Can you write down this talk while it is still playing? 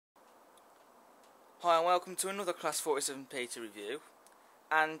Hi and welcome to another Class 47 Peter review,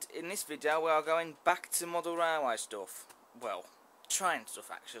 and in this video we are going back to model railway stuff, well, train stuff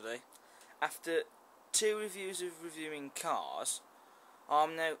actually. After two reviews of reviewing cars,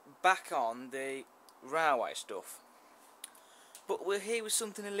 I'm now back on the railway stuff. But we're here with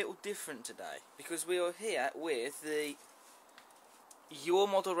something a little different today, because we are here with the Your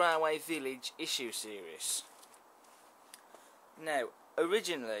Model Railway Village issue series. Now,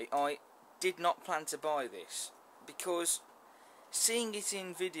 originally I did not plan to buy this, because seeing it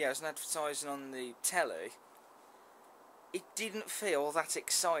in videos and advertising on the telly, it didn't feel that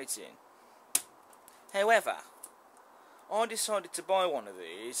exciting. However, I decided to buy one of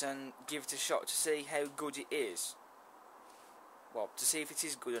these and give it a shot to see how good it is. Well, to see if it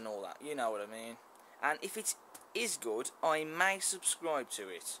is good and all that, you know what I mean. And if it is good, I may subscribe to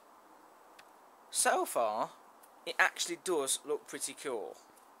it. So far, it actually does look pretty cool.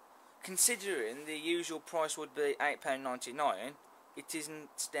 Considering the usual price would be £8.99, it is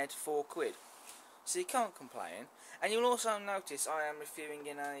instead £4, so you can't complain. And you'll also notice I am reviewing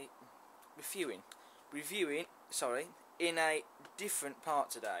in a different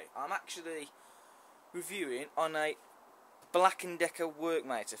part today. I'm actually reviewing on a Black & Decker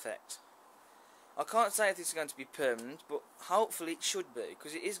workmate effect. I can't say if this is going to be permanent, but hopefully it should be,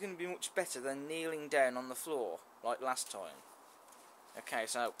 because it is going to be much better than kneeling down on the floor like last time. Okay,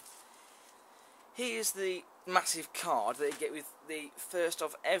 so here's the massive card that you get with the first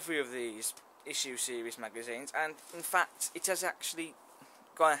of every of these issue series magazines, and in fact it has actually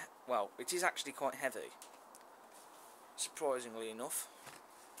got, well, it is actually quite heavy, surprisingly enough.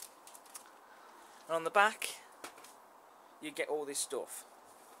 And on the back you get all this stuff.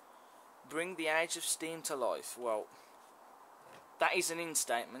 Bring the Age of Steam to life. Well, that is an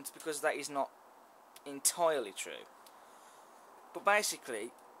in-statement, because that is not entirely true. But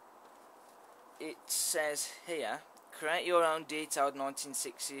basically, it says here, create your own detailed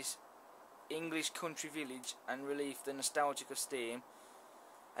 1960s English country village and relieve the nostalgic of steam.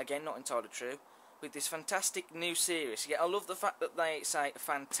 Again, not entirely true. With this fantastic new series. Yeah, I love the fact that they say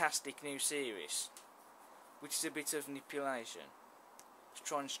fantastic new series, which is a bit of manipulation to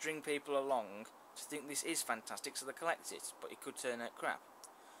try and string people along to think this is fantastic so they collect it, but it could turn out crap.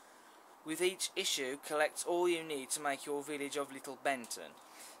 With each issue, collect all you need to make your village of Little Benton.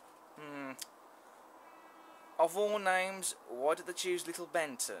 Of all names, why did they choose Little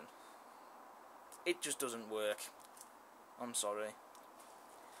Benton? It just doesn't work. I'm sorry.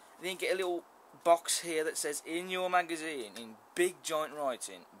 Then you get a little box here that says, in your magazine, in big giant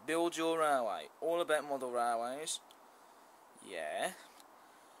writing, build your railway, all about model railways. Yeah.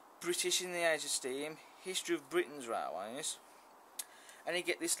 British in the Age of Steam, history of Britain's railways. And you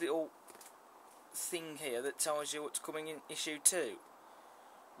get this little thing here that tells you what's coming in issue 2,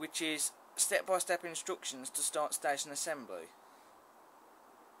 which is step-by-step instructions to start station assembly,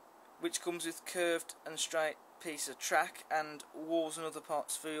 which comes with curved and straight piece of track and walls and other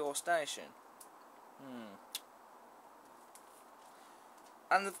parts for your station.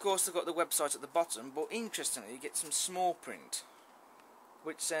 And of course they've got the website at the bottom, but interestingly you get some small print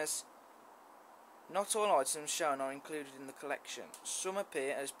which says, not all items shown are included in the collection. Some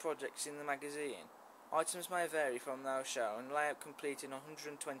appear as projects in the magazine. Items may vary from those shown, layout complete in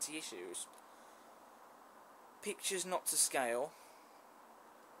 120 issues. Pictures not to scale.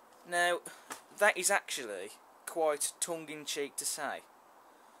 Now, that is actually quite tongue-in-cheek to say,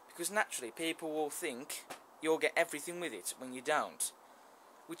 because naturally people will think you'll get everything with it when you don't.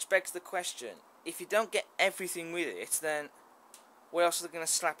 Which begs the question, if you don't get everything with it, then what else are they going to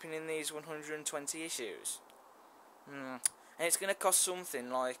slap in these 120 issues? And it's going to cost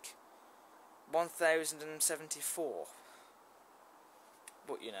something like 1,074.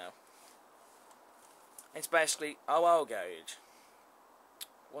 But you know, it's basically OO gauge,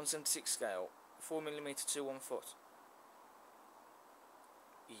 176 scale, 4mm to 1 foot.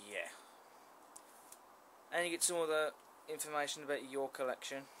 Yeah. And you get some other information about your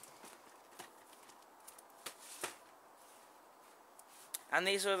collection. And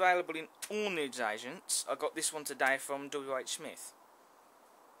these are available in all newsagents. I got this one today from W.H. Smith.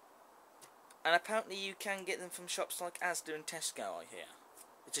 And apparently you can get them from shops like Asda and Tesco, I hear.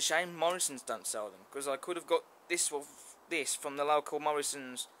 It's a shame Morrison's don't sell them, because I could have got this from the local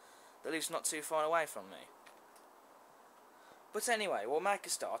Morrison's that lives not too far away from me. But anyway, we'll make a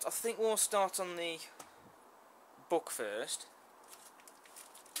start. I think we'll start on the book first.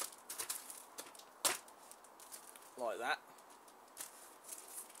 Like that.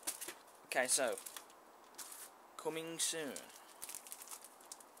 Okay, so, coming soon.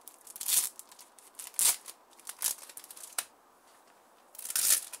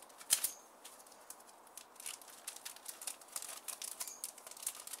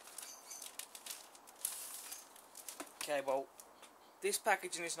 Okay, well, this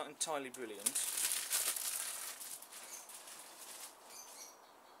packaging is not entirely brilliant.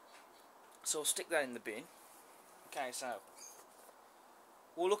 So I'll stick that in the bin. Okay, so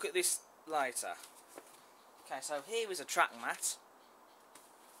we'll look at this later. Okay, so here is a track mat,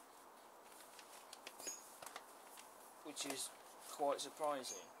 which is quite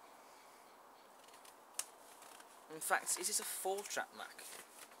surprising. In fact, is this a full track mat?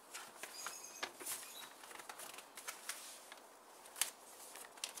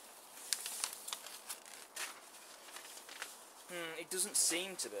 It doesn't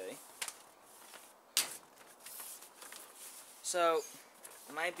seem to be. So,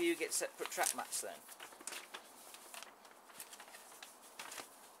 maybe you get separate track mats then.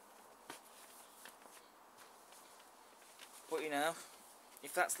 But you know,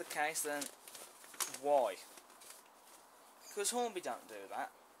 if that's the case, then why? Because Hornby don't do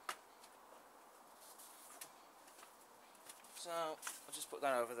that. So, I'll just put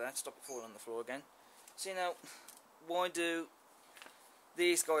that over there to stop it falling on the floor again. So you know, why do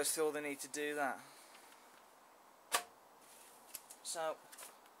these guys feel the need to do that? So,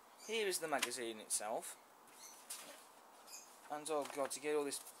 here is the magazine itself. And oh god, to get all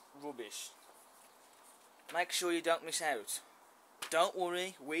this rubbish. Make sure you don't miss out. Don't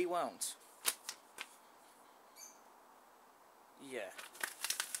worry, we won't. Yeah.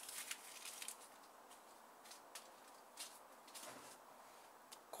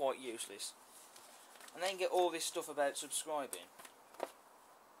 Quite useless. And then get all this stuff about subscribing.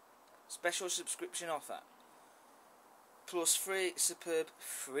 Special subscription offer. Plus superb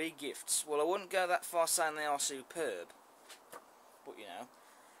free gifts. Well, I wouldn't go that far saying they are superb. But you know.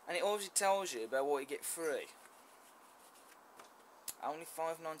 And it obviously tells you about what you get free. Only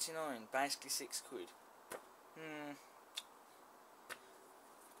 $5.99, basically £6.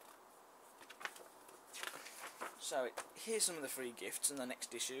 So here's some of the free gifts in the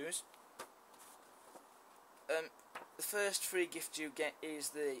next issues. The first free gift you get is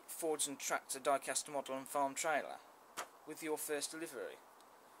the Ford and Tractor diecast model and farm trailer with your first delivery.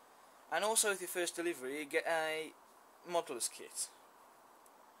 And also with your first delivery you get a modeller's kit.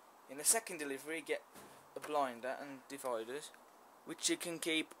 In the second delivery you get a blinder and dividers, which you can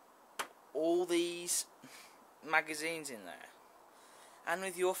keep all these magazines in there. And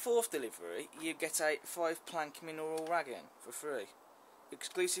with your fourth delivery you get a 5-plank mineral wagon for free,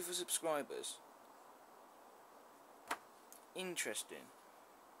 exclusive for subscribers. Interesting.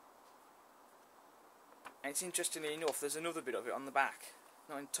 And it's interestingly enough, there's another bit of it on the back.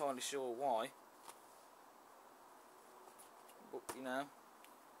 Not entirely sure why, but you know.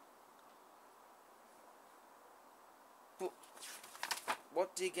 But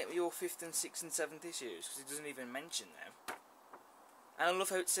what do you get with your 5th and 6th and 7th issues? Because it doesn't even mention them. And I love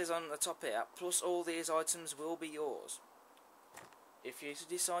how it says on the top here, plus all these items will be yours. If you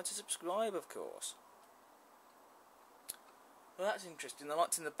decide to subscribe, of course. Well, that's interesting. The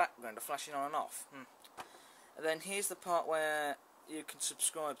lights in the background are flashing on and off. And then here's the part where you can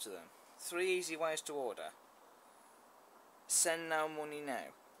subscribe to them. 3 easy ways to order. Send no money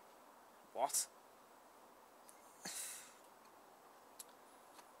now. What?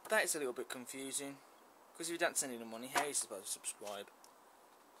 That is a little bit confusing. Because if you don't send any money, how are you supposed to subscribe?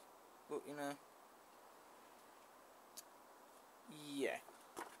 But, you know. Yeah.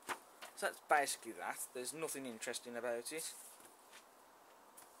 So that's basically that. There's nothing interesting about it.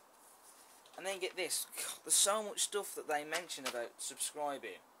 And then you get this. God, there's so much stuff that they mention about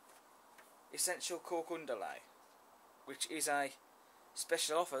subscribing. Essential cork underlay, which is a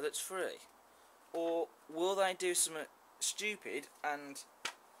special offer that's free. Or will they do something stupid and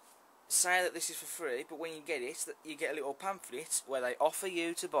say that this is for free, but when you get it, that you get a little pamphlet where they offer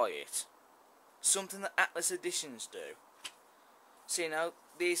you to buy it. Something that Atlas Editions do. So you know,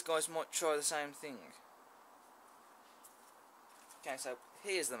 these guys might try the same thing. Okay, so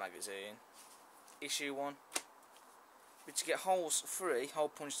here's the magazine. Issue 1. Which you get holes free, hole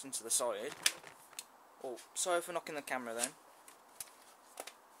punched into the side. Oh, sorry for knocking the camera then.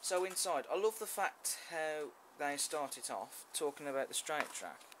 So inside, I love the fact how they start it off, talking about the straight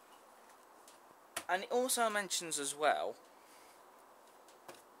track. And it also mentions as well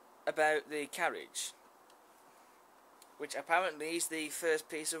about the carriage, which apparently is the first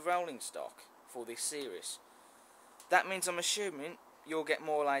piece of rolling stock for this series. That means I'm assuming you'll get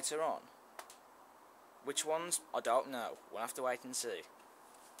more later on. Which ones? I don't know. We'll have to wait and see.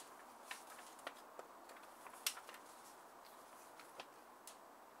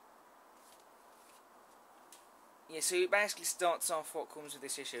 Yeah, so it basically starts off what comes with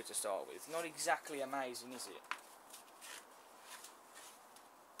this issue to start with. Not exactly amazing, is it?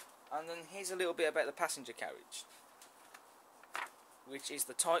 And then here's a little bit about the passenger carriage. which is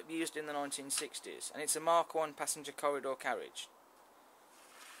the type used in the 1960s, and it's a Mark I passenger corridor carriage.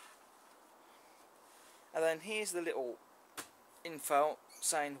 And then here's the little info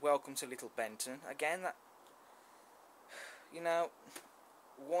saying welcome to Little Benton. Again, that, you know,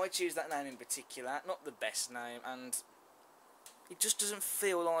 why choose that name in particular? Not the best name, and it just doesn't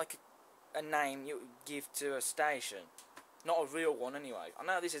feel like a name you would give to a station. Not a real one anyway. I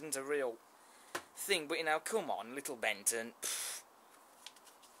know this isn't a real thing, but you know, come on, Little Benton. Pfft.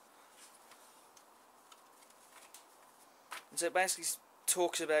 And so it basically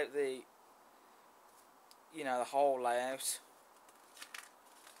talks about the, you know, the whole layout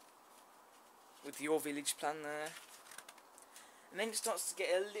with your village plan there. And then it starts to get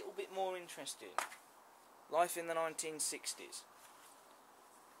a little bit more interesting. Life in the 1960s.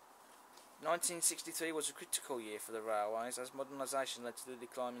 1963 was a critical year for the railways as modernisation led to the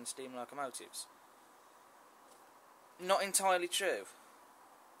decline in steam locomotives. Not entirely true,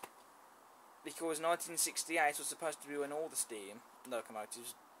 because 1968 was supposed to be when all the steam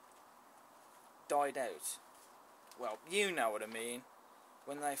locomotives died out. Well, you know what I mean,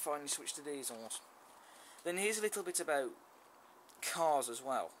 when they finally switched to diesels. Then here's a little bit about cars as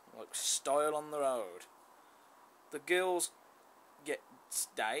well, like style on the road. The girls get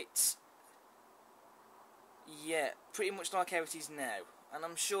dates. Yeah, pretty much like how it is now. And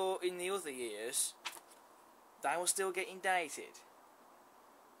I'm sure in the other years, they were still getting dated.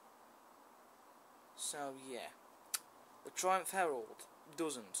 So yeah, the Triumph Herald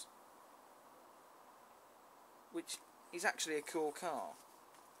doesn't. Which is actually a cool car,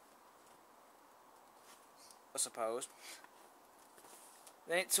 I suppose.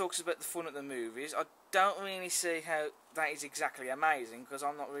 Then it talks about the fun at the movies. I don't really see how that is exactly amazing, because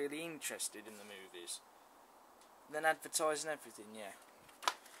I'm not really interested in the movies. Then advertising everything, yeah.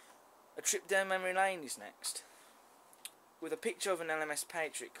 A trip down memory lane is next, with a picture of an LMS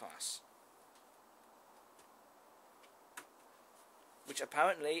Patriot class, which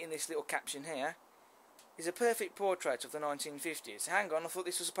apparently, in this little caption here, is a perfect portrait of the 1950s. Hang on, I thought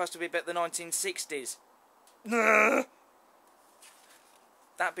this was supposed to be about the 1960s.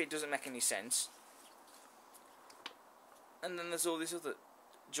 That bit doesn't make any sense. And then there's all this other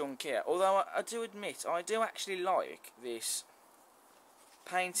junk here. Although I do admit, I do actually like this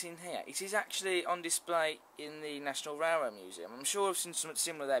painting here. It is actually on display in the National Railway Museum. I'm sure I've seen something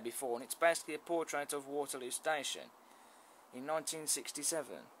similar there before, and it's basically a portrait of Waterloo Station in 1967.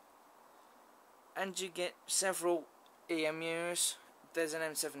 And you get several EMUs. There's an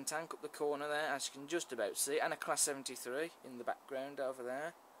M7 tank up the corner there, as you can just about see, and a Class 73 in the background over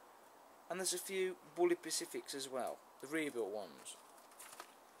there. And there's a few Bully Pacifics as well, the rebuilt ones.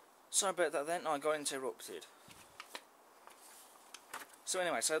 Sorry about that then, I got interrupted. So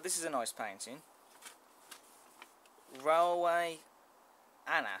anyway, so this is a nice painting. Railway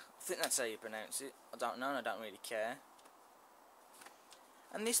Anna, I think that's how you pronounce it. I don't know, and I don't really care.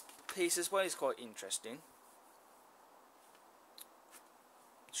 And this piece as well is quite interesting.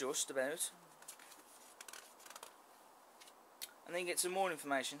 Just about. And then you get some more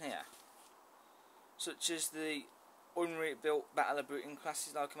information here, such as the unrebuilt Battle of Britain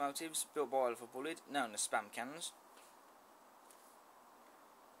classes locomotives built by Oliver Bulleid, known as spam cans.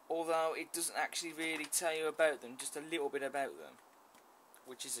 Although it doesn't actually really tell you about them, just a little bit about them,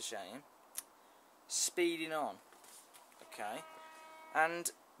 which is a shame. Speeding on. Okay.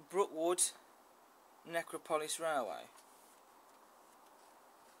 And Brookwood Necropolis Railway.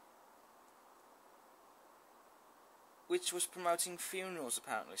 Which was promoting funerals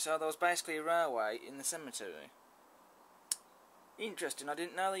apparently, so there was basically a railway in the cemetery. Interesting, I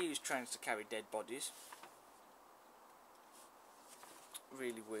didn't know they used trains to carry dead bodies.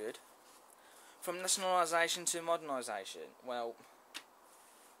 Really weird. From nationalisation to modernisation, well,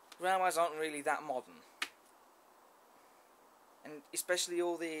 railways aren't really that modern. And especially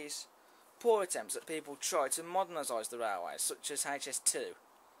all these poor attempts that people try to modernise the railways, such as HS2.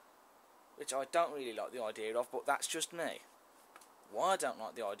 Which I don't really like the idea of, but that's just me. Why I don't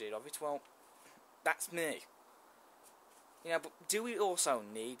like the idea of it? Well, that's me. You know, but do we also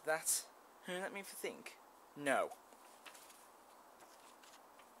need that? Let me think. No.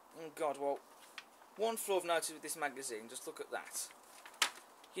 Oh God, well, one flaw I've noticed with this magazine, just look at that.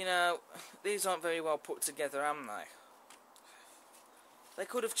 You know, these aren't very well put together, am they? They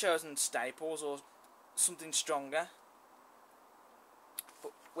could have chosen staples or something stronger.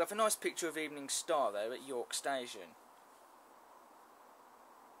 But we have a nice picture of Evening Star there at York Station,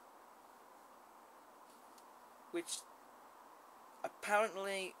 which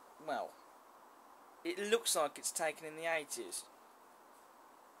apparently, well, it looks like it's taken in the 80s.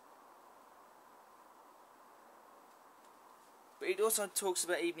 But it also talks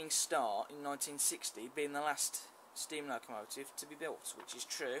about Evening Star in 1960 being the last steam locomotive to be built, which is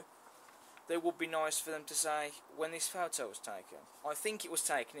true. Though it would be nice for them to say when this photo was taken. I think it was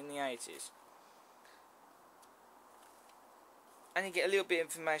taken in the 80s. And you get a little bit of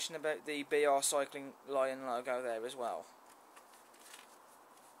information about the BR Cycling Lion logo there as well.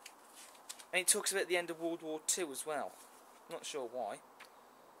 And it talks about the end of World War II as well. Not sure why.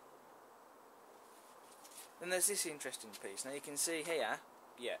 Then there's this interesting piece. Now you can see here,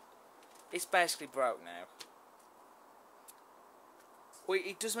 yeah, it's basically broke now. Well,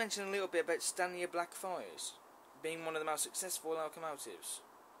 it does mention a little bit about Stanley Blackfires being one of the most successful locomotives.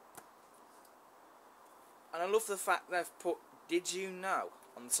 And I love the fact they've put "Did you know?"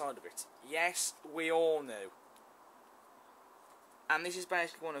 on the side of it. Yes, we all knew. And this is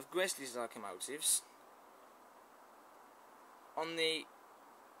basically one of Gresley's locomotives on the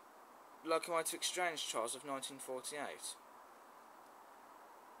Locomotive Exchange Trials of 1948.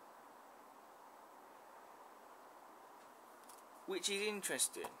 Which is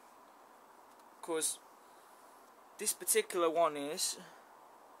interesting, because this particular one is,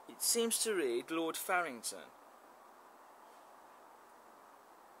 it seems to read Lord Farrington.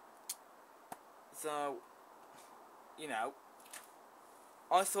 Though, you know,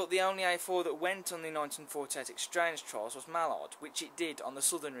 I thought the only A4 that went on the 1948 exchange trials was Mallard, which it did on the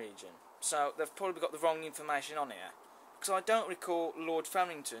southern region. So they've probably got the wrong information on here, because I don't recall Lord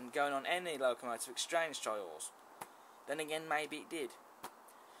Farrington going on any locomotive exchange trials. Then again, maybe it did.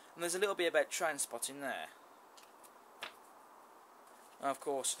 And there's a little bit about train spotting there. And of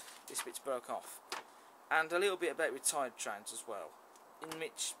course, this bit's broke off. And a little bit about retired trains as well, in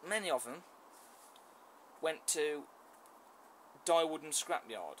which many of them went to Dyewood and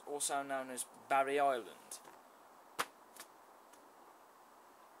Scrapyard, also known as Barry Island,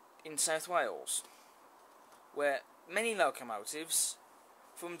 in South Wales, where many locomotives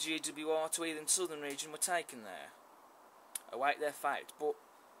from GWR to even southern region were taken there, await their fate. But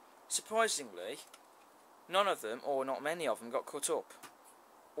surprisingly, none of them, or not many of them, got cut up.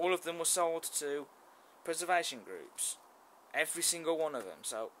 All of them were sold to preservation groups, every single one of them,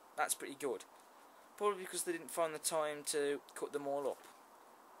 so that's pretty good. Probably because they didn't find the time to cut them all up.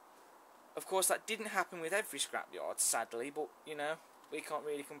 Of course, that didn't happen with every scrapyard, sadly, but, you know, we can't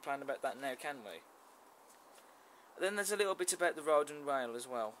really complain about that now, can we? Then there's a little bit about the road and rail as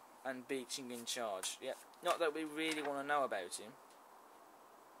well, and Beeching in charge. Yep, not that we really want to know about him,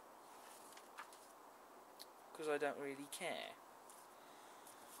 because I don't really care.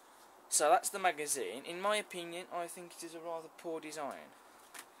 So that's the magazine. In my opinion, I think it is a rather poor design.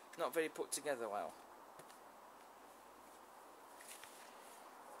 Not very put together well.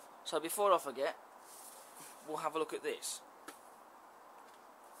 So before I forget, we'll have a look at this,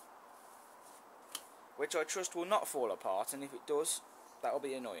 which I trust will not fall apart, and if it does, that'll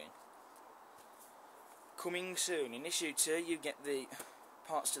be annoying. Coming soon. In issue 2 you get the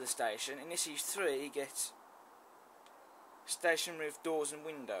parts to the station. In issue 3 you get station roof doors and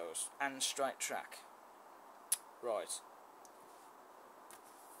windows and straight track. Right.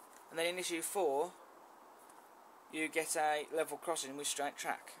 And then in issue 4 you get a level crossing with straight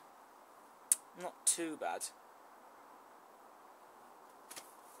track. Not too bad.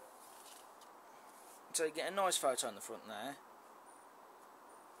 So you get a nice photo on the front there.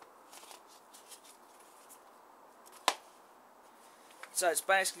 So it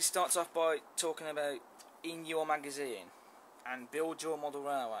basically starts off by talking about in your magazine and build your model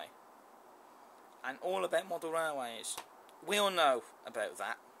railway, and all about model railways. We all know about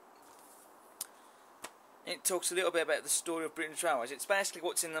that. It talks a little bit about the story of Britain's railways. It's basically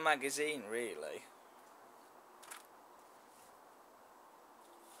what's in the magazine, really.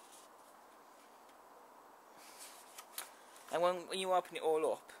 And when you open it all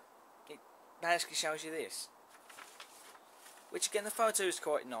up, it basically shows you this. Which again, the photo is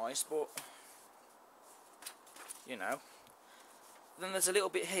quite nice, but, you know. Then there's a little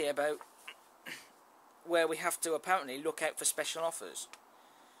bit here about where we have to apparently look out for special offers,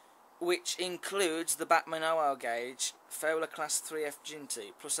 which includes the Batman OL gauge, Fowler Class 3F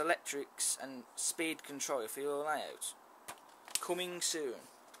Ginty, plus electrics and speed control for your layout. Coming soon.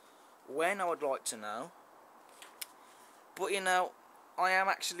 When, I would like to know. But you know, I am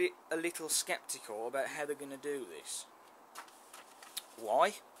actually a little sceptical about how they're going to do this.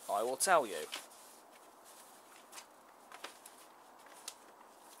 Why? I will tell you.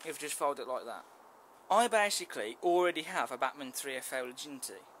 If you just fold it like that. I basically already have a Batman 3F Fowler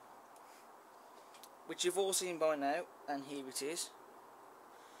Ginty, which you've all seen by now, and here it is.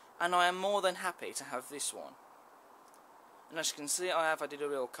 And I am more than happy to have this one. And as you can see, I have added a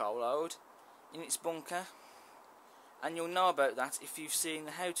real coal load in its bunker, and you'll know about that if you've seen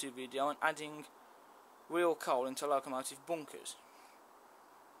the how-to video on adding real coal into locomotive bunkers.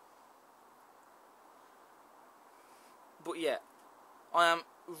 But yeah, I am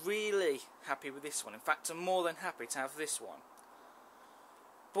really happy with this one. In fact, I'm more than happy to have this one.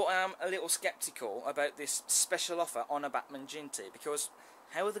 But I am a little sceptical about this special offer on a Batman Ginty, because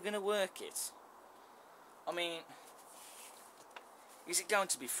how are they going to work it? I mean, is it going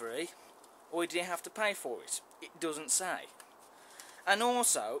to be free, or do you have to pay for it? It doesn't say. And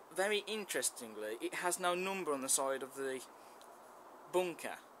also, very interestingly, it has no number on the side of the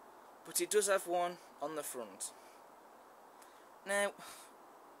bunker, but it does have one on the front. Now,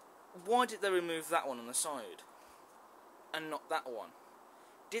 why did they remove that one on the side and not that one?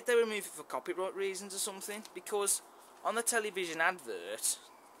 Did they remove it for copyright reasons or something? Because on the television advert,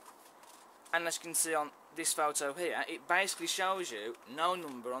 and as you can see on this photo here, it basically shows you no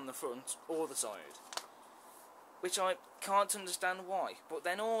number on the front or the side, which I can't understand why. But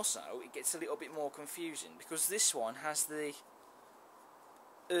then also it gets a little bit more confusing, because this one has the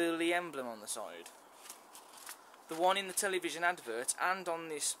early emblem on the side. The one in the television advert and on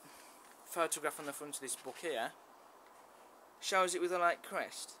this photograph on the front of this book here shows it with a light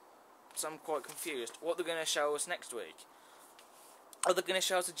crest. So I'm quite confused. What they're going to show us next week? Are they going to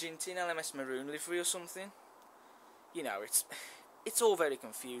show us a Ginty in LMS Maroon livery or something? You know, it's all very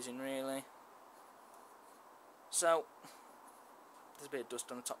confusing, really. So, there's a bit of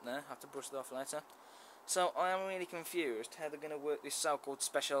dust on the top there. I have to brush it off later. So, I am really confused how they're going to work this so-called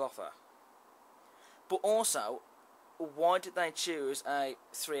special offer. But also, why did they choose a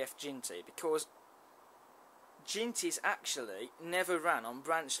 3F Ginty? Because Gintys actually never ran on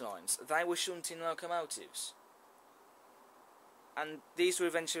branch lines. They were shunting locomotives. And these were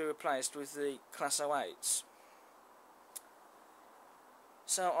eventually replaced with the Class 08s.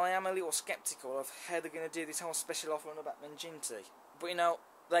 So I am a little sceptical of how they're going to do this whole special offer on a Batman Ginty. But you know,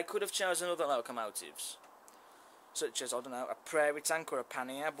 they could have chosen other locomotives, such as, I don't know, a Prairie Tank or a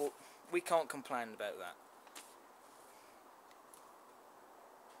Pannier, but we can't complain about that.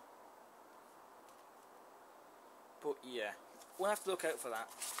 But yeah, we'll have to look out for that.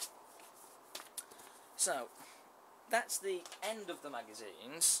 So, that's the end of the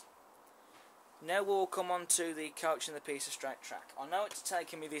magazines. Now we'll come on to the coach and the piece of straight track. I know it's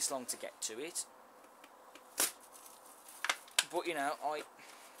taken me this long to get to it, but you know, I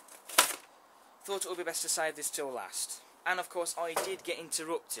thought it would be best to save this till last. And of course I did get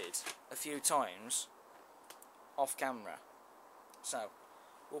interrupted a few times off camera. So,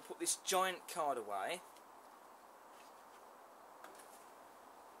 we'll put this giant card away,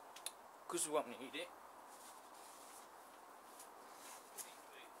 because we won't need it.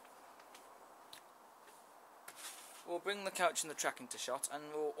 We'll bring the coach and the track into shot, and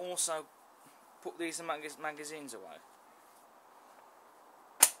we'll also put these magazines away.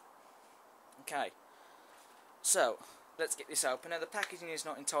 Okay, so let's get this open. Now the packaging is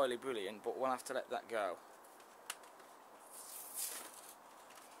not entirely brilliant, but we'll have to let that go.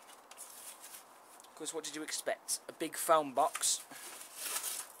 Because what did you expect? A big foam box.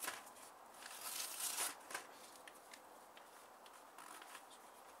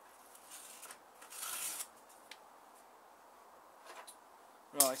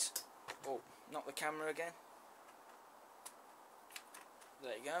 Right, oh, not the camera again.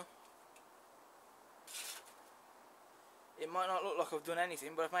 There you go. It might not look like I've done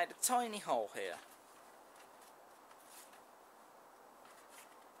anything, but I've made a tiny hole here.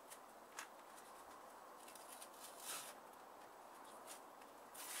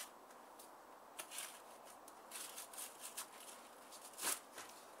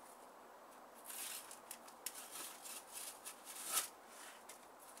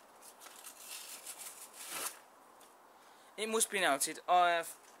 It must be noted, I have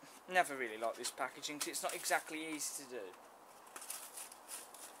never really liked this packaging because it's not exactly easy to do.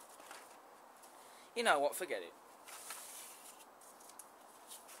 You know what, forget it.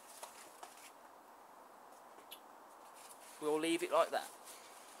 We'll leave it like that.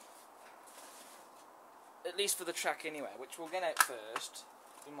 At least for the track anyway, which we'll get out first.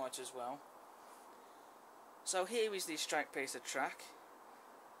 We might as well. So here is the straight piece of track,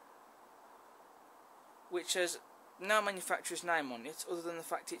 which has no manufacturer's name on it other than the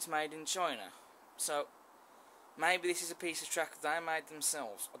fact it's made in China. So maybe this is a piece of track they made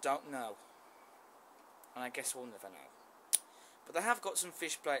themselves. I don't know, and I guess we'll never know. But they have got some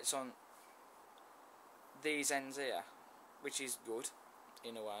fish plates on these ends here, which is good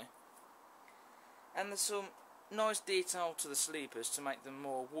in a way, and there's some nice detail to the sleepers to make them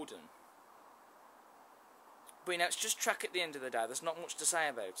more wooden. But you know, it's just track at the end of the day. There's not much to say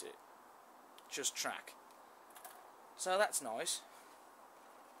about it, just track. So that's nice.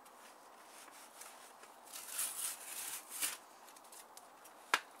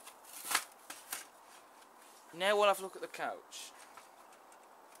 Now we'll have a look at the coach.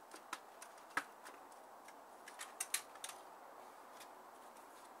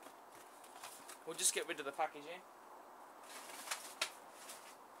 We'll just get rid of the packaging.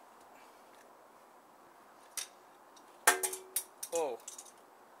 Oh.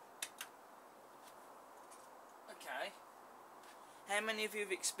 Okay. How many of you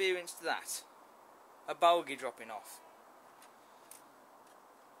have experienced that? A bogie dropping off?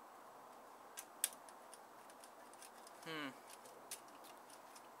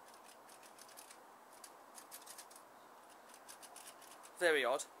 Very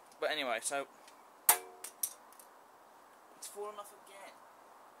odd. But anyway, so it's fallen off again.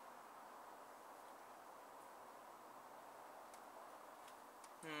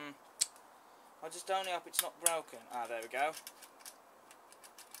 I just only hope it's not broken. Ah, there we go.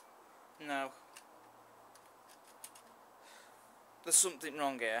 No. There's something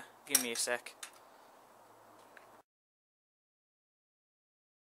wrong here. Give me a sec.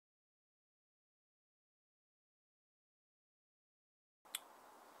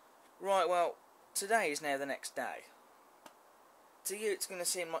 Right, well, today is now the next day. To you it's going to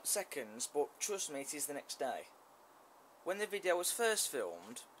seem like seconds, but trust me, it is the next day. When the video was first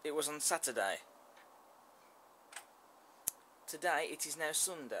filmed, it was on Saturday. Today it is now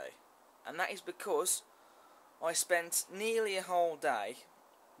Sunday, and that is because I spent nearly a whole day,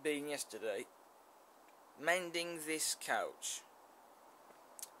 being yesterday, mending this couch,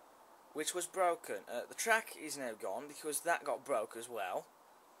 which was broken. The track is now gone because that got broke as well,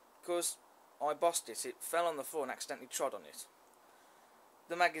 because I bossed it. It fell on the floor and accidentally trod on it.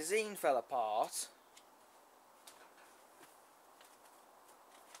 The magazine fell apart,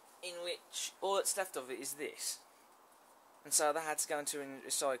 in which all that's left of it is this, and so that had to go into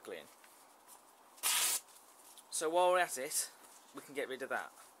recycling. So while we're at it, we can get rid of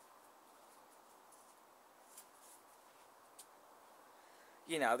that.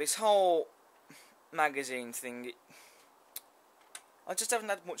 You know, this whole magazine thing, I just haven't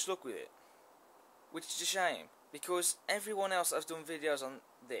had much luck with it, which is a shame, because everyone else that has done videos on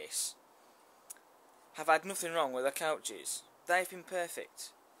this have had nothing wrong with their couches. They've been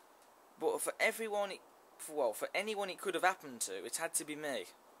perfect. But for everyone, for anyone it could have happened to, it had to be me.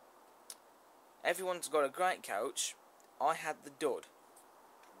 Everyone's got a great couch. I had the dud.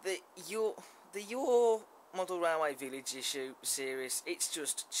 The Your Model Railway Village issue series, it's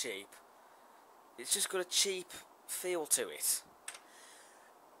just cheap. It's just got a cheap feel to it.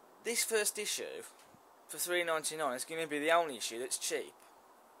 This first issue for £3.99 is going to be the only issue that's cheap.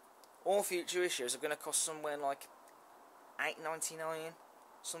 All future issues are going to cost somewhere like £8.99,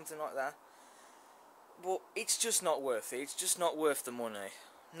 something like that. But it's just not worth it. It's just not worth the money.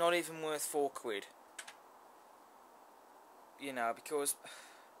 Not even worth £4. You know, because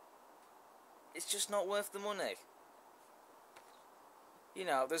it's just not worth the money. You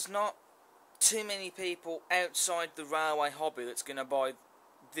know, there's not too many people outside the railway hobby that's going to buy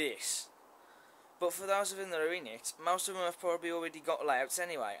this. But for those of them that are in it, most of them have probably already got layouts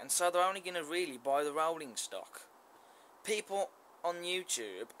anyway, and so they're only going to really buy the rolling stock. People on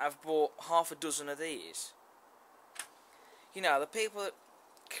YouTube have bought half a dozen of these. You know, the people that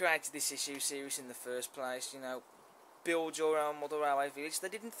created this issue series in the first place, you know, build your own model railway village, they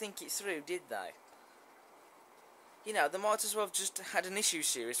didn't think it through, did they? You know, they might as well have just had an issue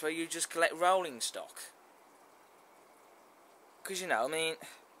series where you just collect rolling stock. Because, you know, I mean,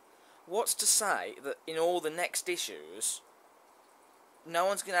 what's to say that in all the next issues, no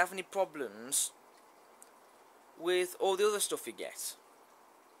one's going to have any problems with all the other stuff you get?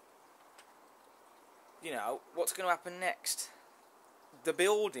 You know, what's going to happen next? The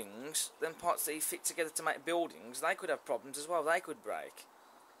buildings, them parts that you fit together to make buildings, they could have problems as well, they could break.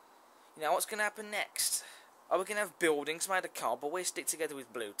 You know, what's going to happen next? Are we going to have buildings made of cardboard stick together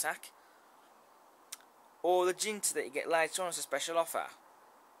with blue tack? Or the jinter that you get later on as a special offer?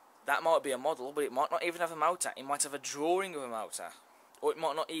 That might be a model, but it might not even have a motor. It might have a drawing of a motor. Or it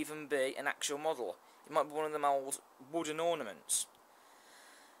might not even be an actual model. It might be one of them old wooden ornaments.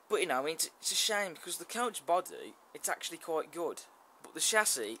 But, you know, I mean, it's a shame, because the coach body, it's actually quite good. But the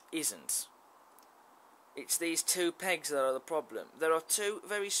chassis isn't. It's these two pegs that are the problem. There are two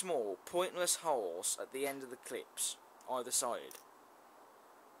very small, pointless holes at the end of the clips, either side.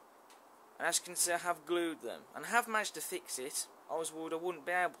 And as you can see, I have glued them. And I have managed to fix it. I wouldn't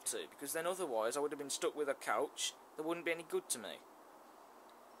be able to, because then otherwise I would have been stuck with a couch that wouldn't be any good to me.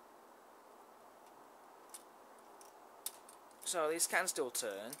 So these can still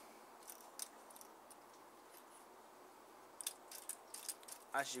turn.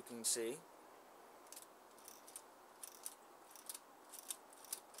 as you can see.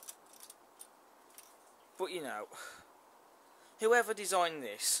 But you know, whoever designed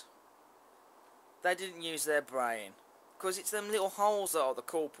this, they didn't use their brain, because it's them little holes that are the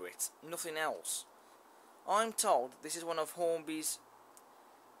culprit, nothing else. I'm told this is one of Hornby's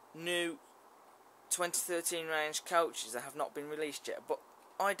new 2013 range coaches that have not been released yet, but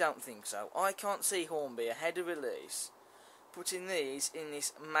I don't think so. I can't see Hornby ahead of release putting these in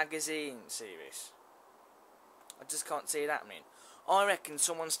this magazine series. I just can't see it happening. I reckon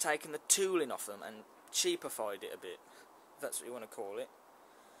someone's taken the tooling off them and cheapified it a bit, if that's what you want to call it,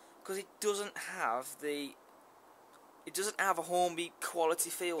 because it doesn't have a Hornby quality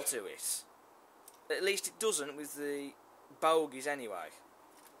feel to it. At least it doesn't with the bogies anyway.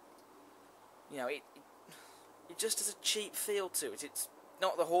 You know, it just has a cheap feel to it. It's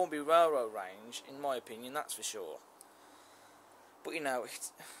not the Hornby Railroad range, in my opinion, that's for sure. But you know,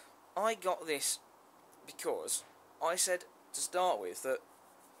 I got this because I said to start with that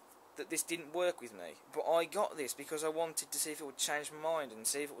this didn't work with me. But I got this because I wanted to see if it would change my mind and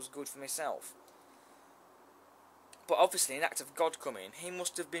see if it was good for myself. But obviously, an act of God coming, he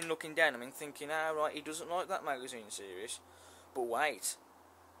must have been looking down at me and thinking, ah, right, he doesn't like that magazine series. But wait,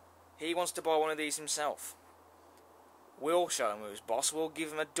 he wants to buy one of these himself. We'll show him who's boss. We'll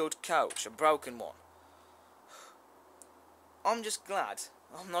give him a dud coach, a broken one. I'm just glad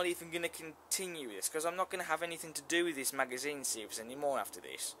I'm not even going to continue this, because I'm not going to have anything to do with this magazine series anymore after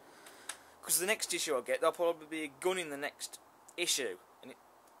this. Because the next issue I get, there'll probably be a gun in the next issue, and it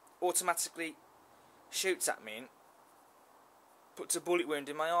automatically shoots at me and puts a bullet wound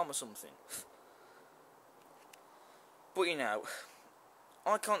in my arm or something. But you know,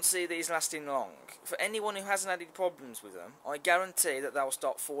 I can't see these lasting long. For anyone who hasn't had any problems with them, I guarantee that they'll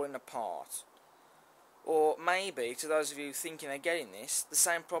start falling apart. Or maybe, to those of you thinking of getting this, the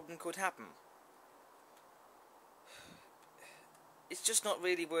same problem could happen. It's just not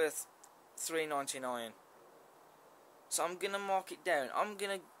really worth $3.99. So I'm going to mark it down. I'm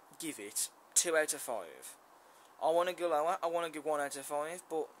going to give it 2 out of 5. I want to go lower. I want to give 1 out of 5,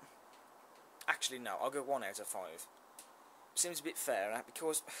 but actually no, I'll go 1 out of 5. Seems a bit fairer,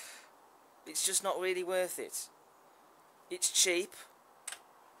 because it's just not really worth it. It's cheap.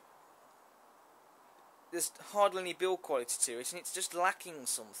 There's hardly any build quality to it, and it's just lacking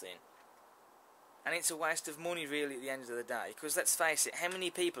something. And it's a waste of money really at the end of the day, because let's face it, how many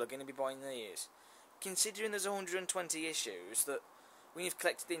people are going to be buying these? Considering there's 120 issues, that when you've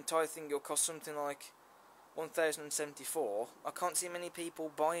collected the entire thing it'll cost something like 1,074, I can't see many people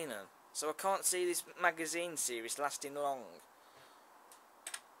buying them. So I can't see this magazine series lasting long.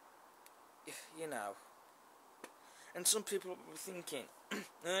 You know. And some people will be thinking,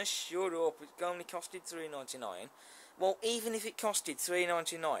 shut up, it only costed $3.99. Well, even if it costed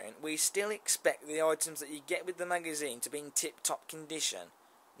 $3.99, we still expect the items that you get with the magazine to be in tip-top condition,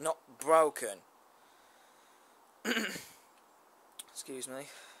 not broken. Excuse me.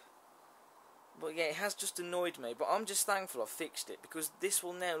 But yeah, it has just annoyed me, but I'm just thankful I fixed it, because this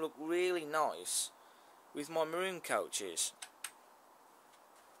will now look really nice with my maroon coaches.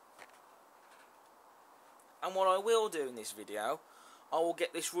 And what I will do in this video, I will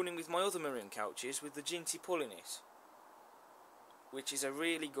get this running with my other maroon coaches with the Ginty pull in it, which is a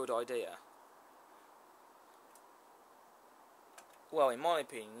really good idea. Well, in my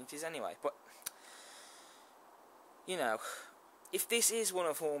opinion it is anyway, but you know, if this is one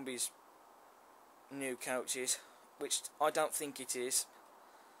of Hornby's new coaches, which I don't think it is,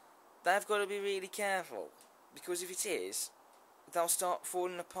 they've got to be really careful, because if it is, they'll start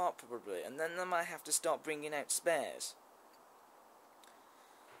falling apart probably, and then they might have to start bringing out spares.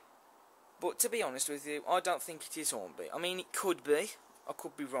 But to be honest with you, I don't think it is Hornby. I mean, it could be. I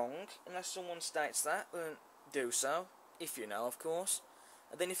could be wrong. Unless someone states that, then do so. If you know, of course.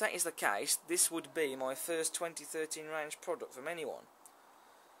 And then if that is the case, this would be my first 2013 range product from anyone.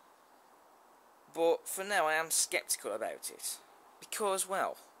 But for now, I am sceptical about it. Because,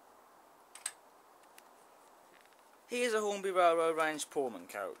 well, here's a Hornby Railroad Range Pullman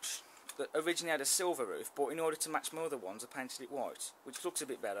coach that originally had a silver roof, but in order to match my other ones, I painted it white, which looks a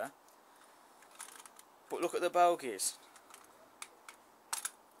bit better. But look at the bogies.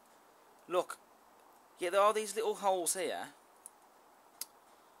 Look, yeah, there are these little holes here,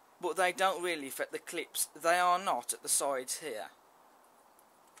 but they don't really affect the clips. They are not at the sides here.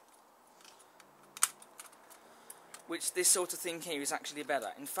 Which this sort of thing here is actually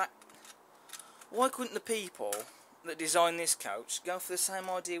better. In fact, why couldn't the people that designed this coach go for the same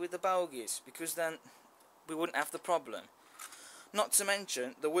idea with the bogies? Because then we wouldn't have the problem. Not to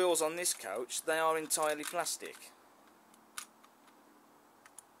mention, the wheels on this coach, they are entirely plastic.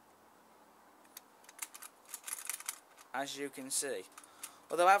 as you can see.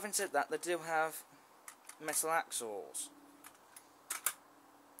 Although having said that, they do have metal axles.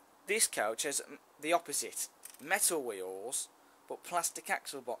 This coach has the opposite, metal wheels but plastic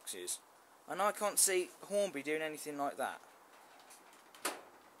axle boxes, and I can't see Hornby doing anything like that.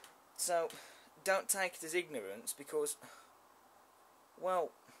 So don't take it as ignorance, because, well,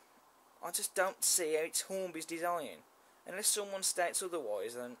 I just don't see how it's Hornby's design. Unless someone states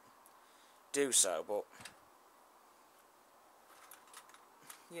otherwise, then do so, but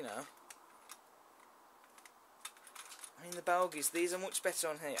you know, I mean, the bogies, these are much better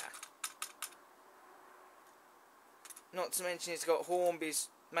on here. Not to mention it's got Hornby's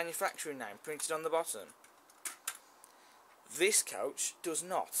manufacturing name printed on the bottom. This coach does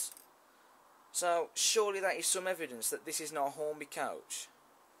not. So surely that is some evidence that this is not a Hornby coach.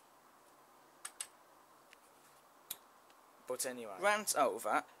 But anyway, rant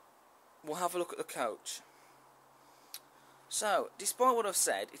over, we'll have a look at the coach. So, despite what I've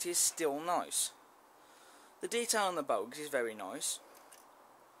said, it is still nice. The detail on the bogies is very nice.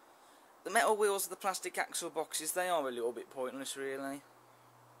 The metal wheels of the plastic axle boxes, they are a little bit pointless really.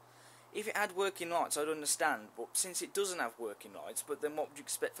 If it had working lights I'd understand, but since it doesn't have working lights, but then what would you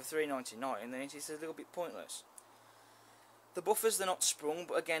expect for $3.99, then it is a little bit pointless. The buffers, they're not sprung,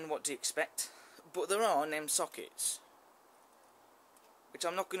 but again, what do you expect? But there are NEM sockets, which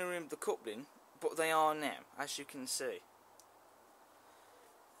I'm not going to remove the coupling, but they are NEM, as you can see.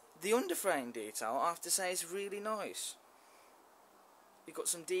 The underframe detail, I have to say, is really nice. You've got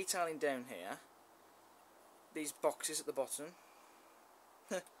some detailing down here. These boxes at the bottom.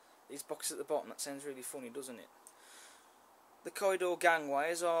 These boxes at the bottom, that sounds really funny, doesn't it? The corridor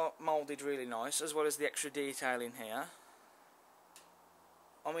gangways are moulded really nice, as well as the extra detail in here.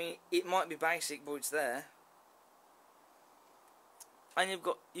 I mean, it might be basic, but it's there. And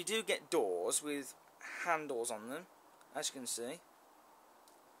you do get doors with handles on them, as you can see.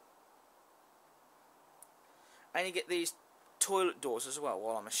 And you get these toilet doors as well.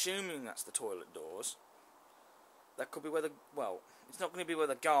 Well, I'm assuming that's the toilet doors. That could be where the, well, it's not going to be where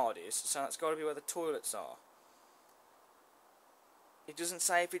the guard is, so that's got to be where the toilets are. It doesn't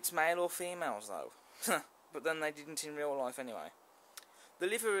say if it's male or females though. But then they didn't in real life anyway. The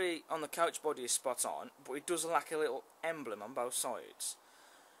livery on the coach body is spot on, but it does lack a little emblem on both sides.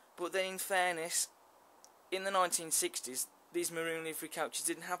 But then in fairness, in the 1960s, these maroon livery coaches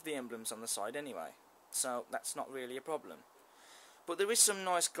didn't have the emblems on the side anyway. So that's not really a problem. But there is some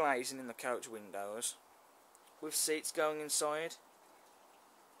nice glazing in the coach windows, with seats going inside.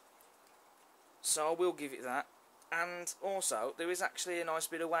 So I will give it that. And also, there is actually a nice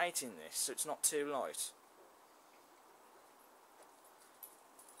bit of weight in this, so it's not too light.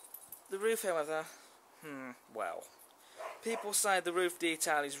 The roof, however, well, people say the roof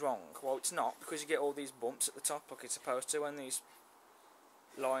detail is wrong. Well, it's not, because you get all these bumps at the top, like it's supposed to, and these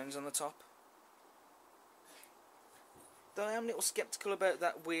lines on the top. Though I am a little sceptical about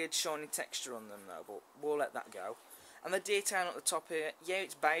that weird shiny texture on them though, but we'll let that go. And the detail at the top here, yeah,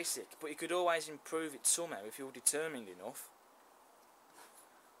 it's basic, but you could always improve it somehow if you're determined enough.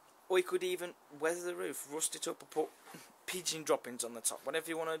 Or you could even weather the roof, rust it up, or put pigeon droppings on the top, whatever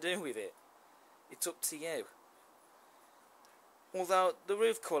you want to do with it. It's up to you. Although, the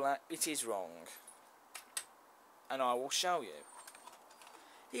roof colour, it is wrong. And I will show you.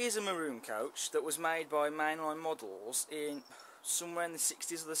 Here's a maroon coach that was made by mainline models in somewhere in the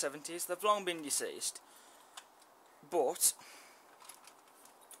 60s or the 70s. They've long been deceased. But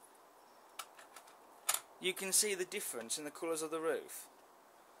you can see the difference in the colours of the roof.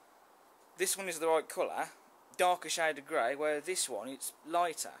 This one is the right colour, darker shade of grey, where this one it's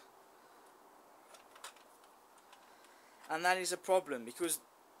lighter. And that is a problem, because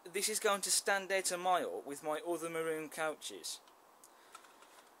this is going to stand out a mile with my other maroon coaches.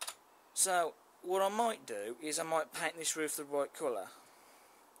 So what I might do is I might paint this roof the right colour.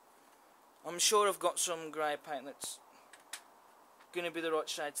 I'm sure I've got some grey paint that's going to be the right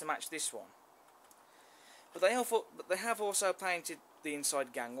shade to match this one. But they have also painted the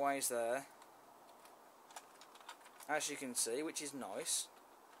inside gangways there, as you can see, which is nice.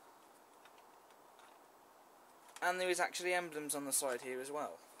 And there is actually emblems on the side here as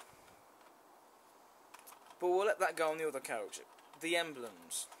well. But we'll let that go on the other coach. The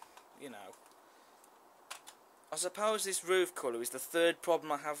emblems, you know. I suppose this roof colour is the third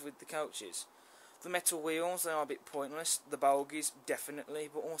problem I have with the coaches. The metal wheels, they are a bit pointless. The bogies, definitely,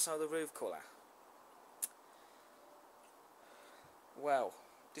 but also the roof colour. Well,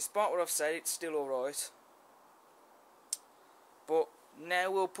 despite what I've said, it's still alright. But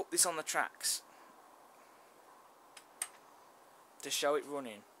now we'll put this on the tracks to show it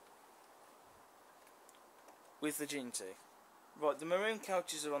running. with the Ginty. Right, the maroon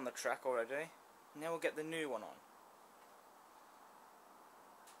couches are on the track already. Now we'll get the new one on.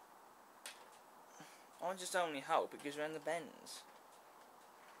 I just only hope it goes around the bends.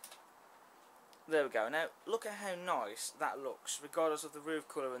 There we go. Now look at how nice that looks, regardless of the roof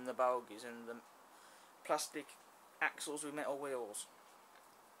colour and the bogies and the plastic axles with metal wheels.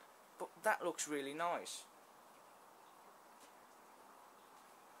 But that looks really nice.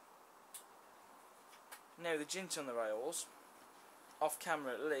 Now the Ginty on the rails, off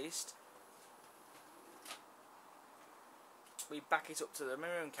camera at least. We back it up to the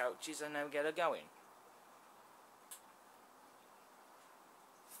maroon couches and now get her going.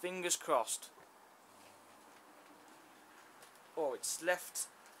 Fingers crossed. Oh, it's left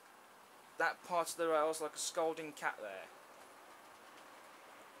that part of the rails like a scolding cat there.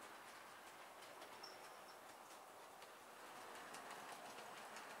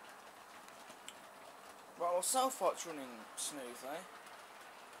 Right, well, so far it's running smoothly.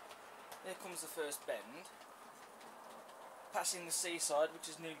 Here comes the first bend. Passing the seaside, which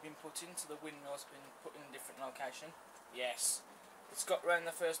has newly been put in, so the windmill's been put in a different location. Yes, it's got round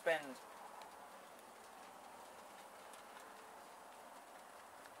the first bend.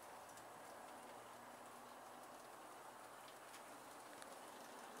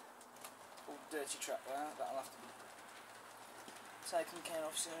 All dirty track there, that'll have to be taken care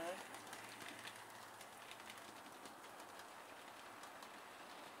of soon.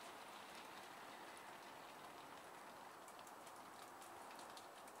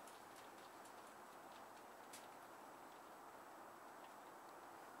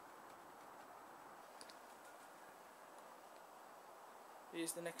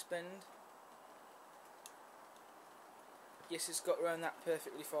 Here's the next bend. Yes, it's got around that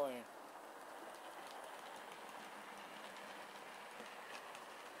perfectly fine.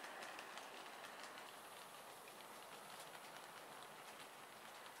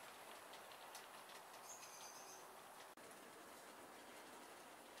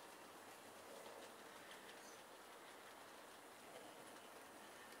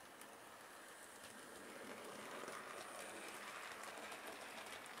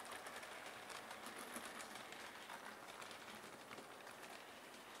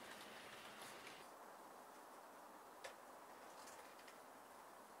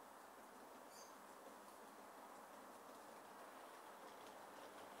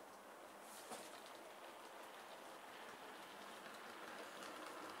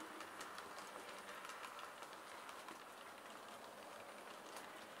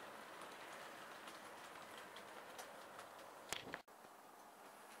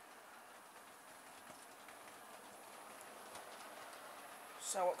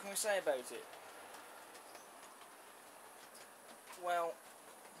 So what can we say about it? Well,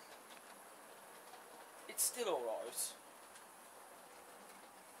 it's still alright.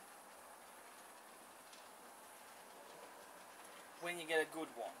 When you get a good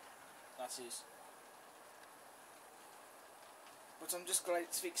one, that is. But I'm just glad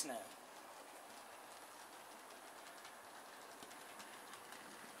it's fixed now.